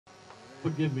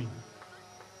Forgive me.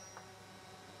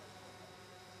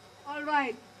 All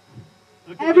right.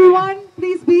 Okay, Everyone,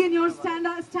 please be in your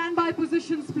standby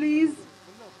positions, please.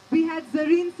 We had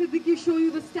Zareen Siddiqui show you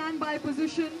the standby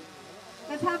position.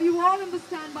 Let's have you all in the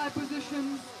standby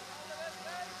positions.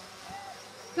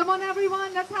 Come on,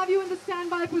 everyone. Let's have you in the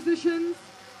standby positions.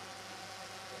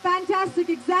 Fantastic.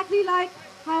 Exactly like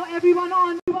how everyone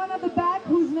at the back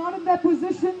who's not in their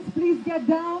positions, please get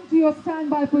down to your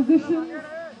standby positions.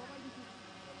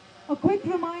 A quick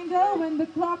reminder, when the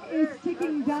clock is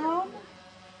ticking down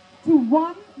to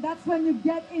 1, that's when you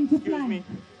get into plank.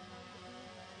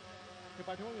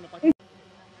 Ready?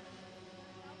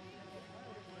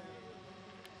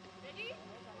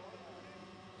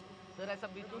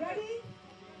 Ready?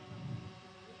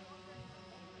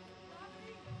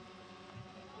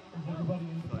 Everybody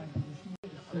in the plank position.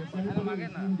 So everybody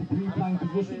is in the pre-plank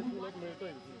position.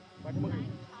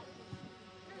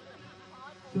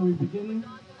 So we begin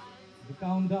the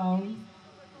countdown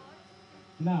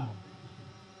now.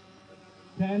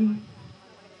 10,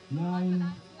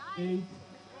 9, 8,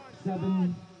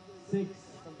 7, 6,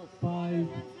 5,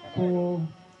 4,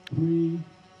 3,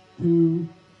 2,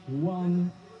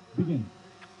 1, begin.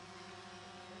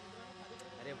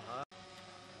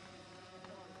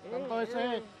 Yes.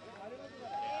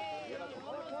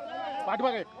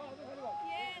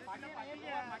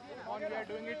 We are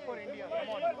doing it for India.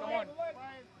 Come on.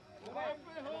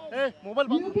 Hey,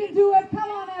 mobile. You can do it. Come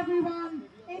on, everyone.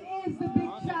 It is the big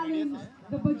challenge,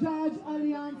 the Bajaj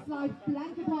Allianz Life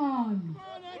Plankathon.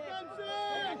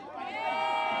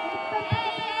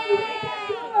 We can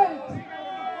do it.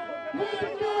 We are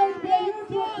here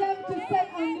to attempt to set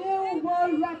a new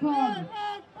world record.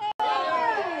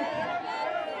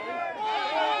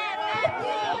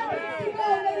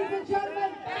 Ladies and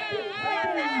gentlemen, 15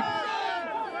 seconds.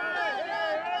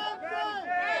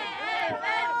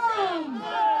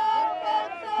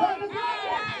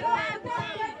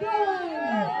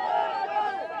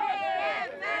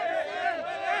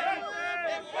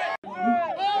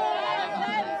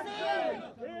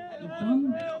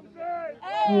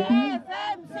 Okay.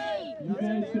 You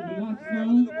guys should relax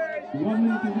now. 1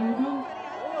 minute is over.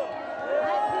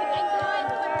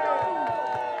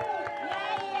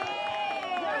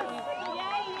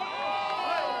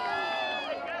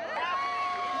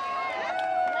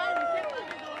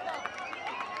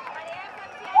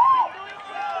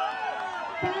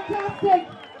 Fantastic.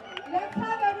 Let's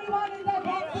have everyone in their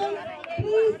boxes.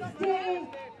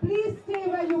 Please stay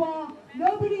where you are.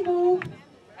 Nobody move.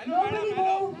 Nobody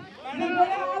move. We're going to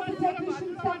have the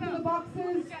technicians come to the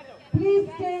boxes. Please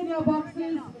stay in your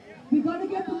boxes. We're going to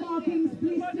get the markings.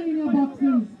 Please stay in your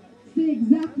boxes. Stay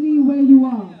exactly where you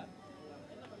are.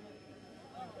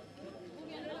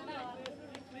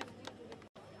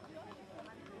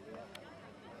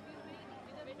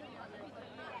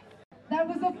 That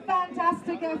was a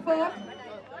fantastic effort,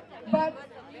 but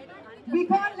we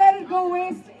can't let it go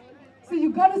waste. So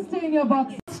you've got to stay in your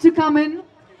box. To come in,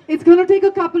 it's going to take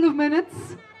a couple of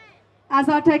minutes as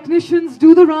our technicians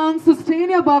do the rounds. So stay in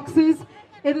your boxes.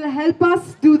 It'll help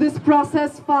us do this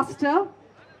process faster.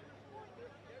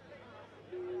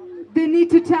 They need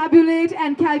to tabulate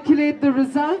and calculate the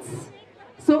results.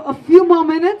 So a few more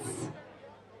minutes.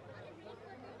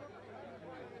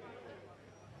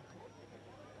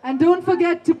 And don't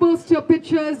forget to post your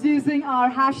pictures using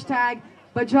our hashtag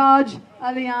Bajaj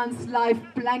Allianz Life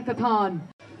Plankathon.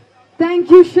 Thank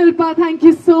you, Shilpa. Thank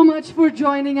you so much for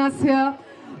joining us here.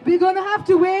 We're going to have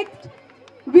to wait.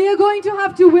 We are going to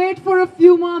have to wait for a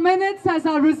few more minutes as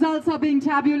our results are being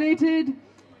tabulated.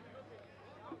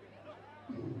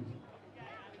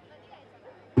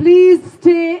 Please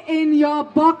stay in your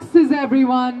boxes,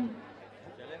 everyone.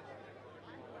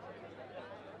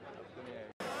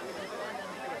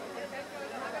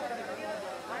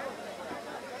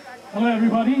 Hello,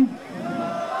 everybody.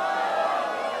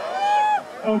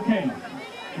 Okay,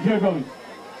 here goes.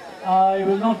 I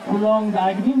will not prolong the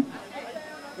agony.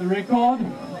 The record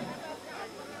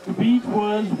to beat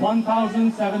was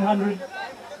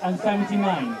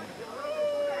 1,779.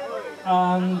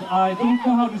 And I don't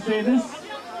know how to say this,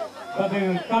 but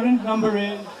the current number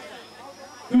is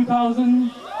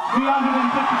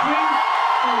 2,353.